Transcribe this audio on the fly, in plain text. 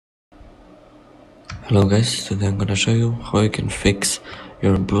Hello guys, today I'm gonna show you how you can fix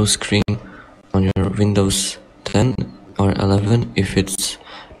your blue screen on your Windows 10 or 11 if it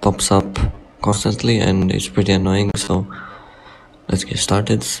pops up constantly and it's pretty annoying. So let's get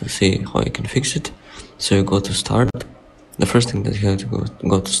started to see how you can fix it. So you go to start. The first thing that you have to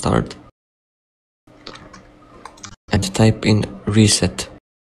go to start and type in reset.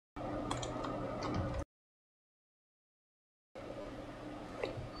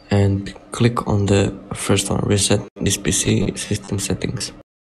 And click on the first one, reset this PC system settings.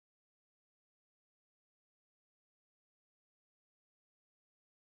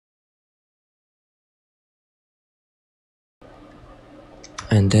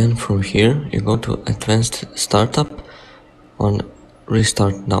 And then from here you go to advanced startup on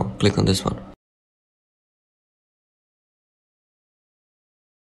restart now. Click on this one.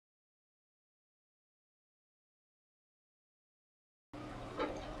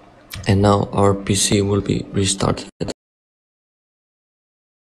 And now our PC will be restarted.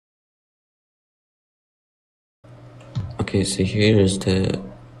 Okay, so here is the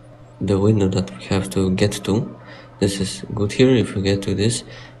window that we have to get to. This is good here if you get to this,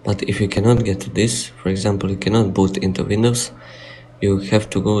 but if you cannot get to this, for example, you cannot boot into Windows, you have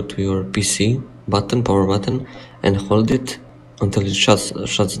to go to your PC button, power button, and hold it until it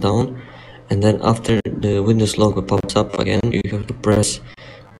shuts down. And then after the Windows logo pops up again, you have to press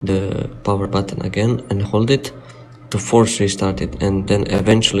the power button again and hold it to force restart it, and then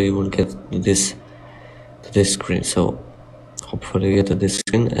eventually you will get to this screen. So hopefully you get to this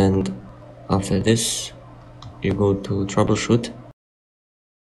screen, and after this you go to troubleshoot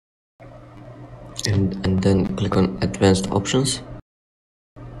and then click on advanced options,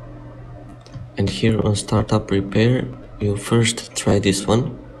 and here on startup repair you first try this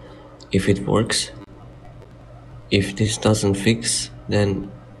one if it works. If this doesn't fix, then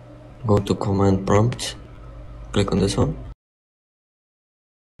go to command prompt, click on this one.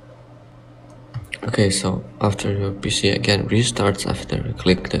 Okay, so after your PC again restarts, after you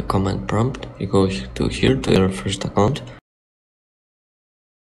click the command prompt, you go to here to your first account,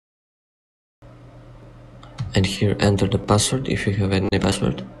 and here enter the password if you have any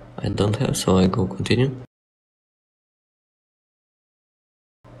password. I don't have, so I go continue.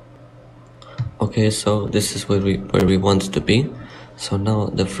 Okay, so this is where we want to be. So now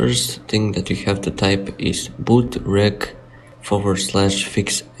the first thing that you have to type is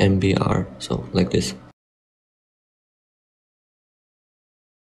bootrec/fix mbr, so like this.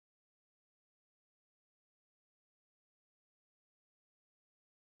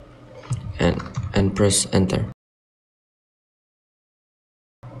 And press enter.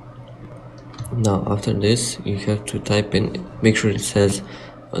 Now after this you have to type in, make sure it says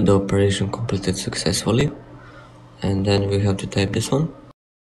the operation completed successfully, and then we have to type this one.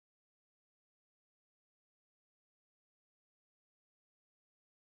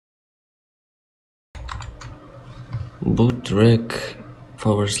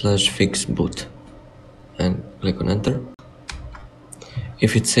 bootrec/fix boot, and click on enter.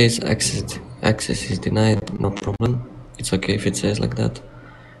 If it says access is denied, no problem, it's okay if it says like that.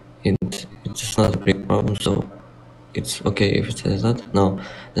 It's not a big problem, so it's okay if it says that. Now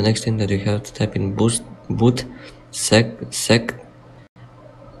the next thing that you have to type in boot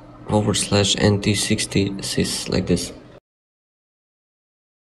sec/nt60 sys, like this.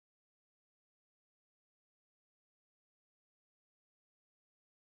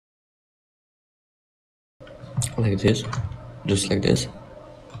 Like this, just like this.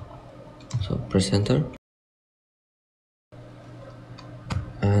 So press enter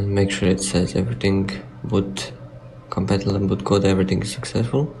and make sure it says everything boot compatible and boot code, everything is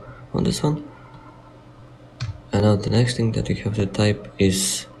successful on this one. And now the next thing that you have to type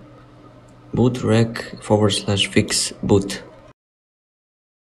is bootrec/fix boot.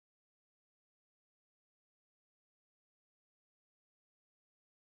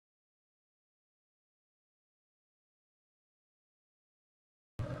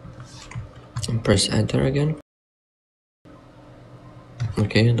 And press enter again.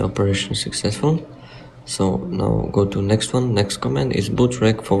 Okay, the operation is successful. So now go to next one. Next command is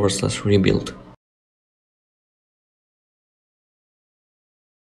bootrec/rebuild.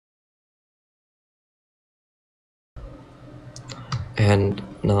 And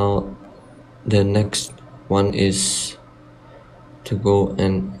now the next one is to go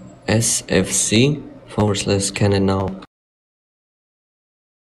and sfc/scan now.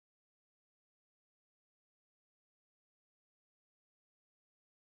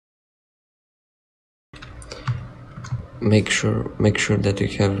 Make sure that you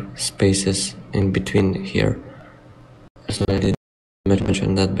have spaces in between here, so I did.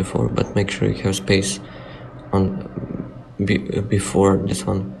 mentioned that before, but make sure you have space on before this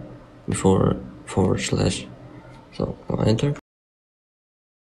one, before /. So enter.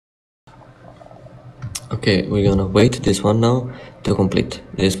 Okay, we're gonna wait this one now to complete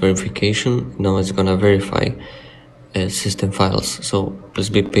this verification. Now it's gonna verify system files, so please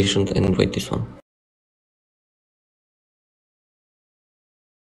be patient and wait this one.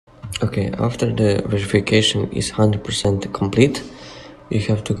 Okay, after the verification is 100% complete, you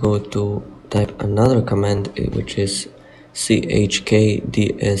have to go to type another command, which is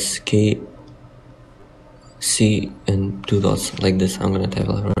chkdsk c and 2 dots, like this. I'm gonna type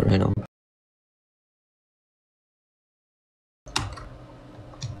it right now.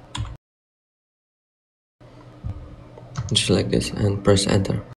 Just like this, and press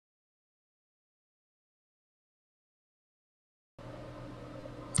enter.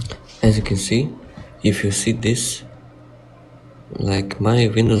 As you can see, if you see this, like my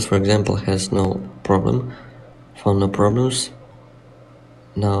Windows for example has no problem, found no problems.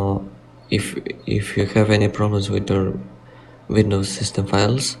 Now if you have any problems with your Windows system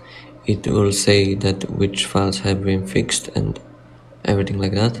files, it will say that which files have been fixed and everything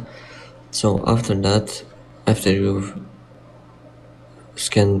like that. So after that, after your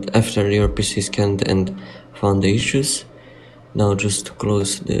PC scanned and found the issues, now just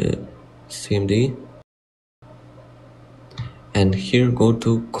close the CMD and here go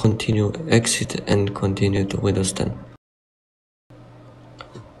to continue, exit and continue to Windows 10.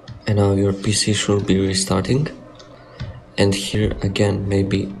 And now your PC should be restarting, and here again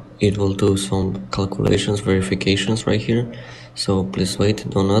maybe it will do some calculations, verifications right here, so please wait,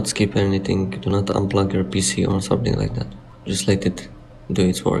 do not skip anything, do not unplug your PC or something like that, just let it do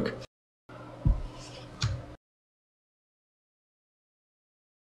its work.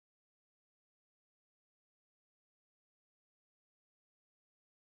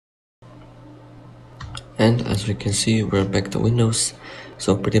 And as we can see, we're back to Windows.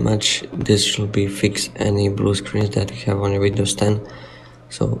 So pretty much this should be fix any blue screens that you have on your Windows 10.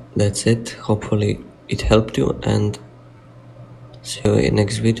 So that's it. Hopefully it helped you, and see you in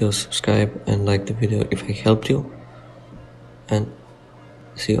next video. Subscribe and like the video if I helped you, and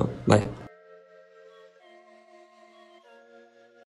see you. Bye.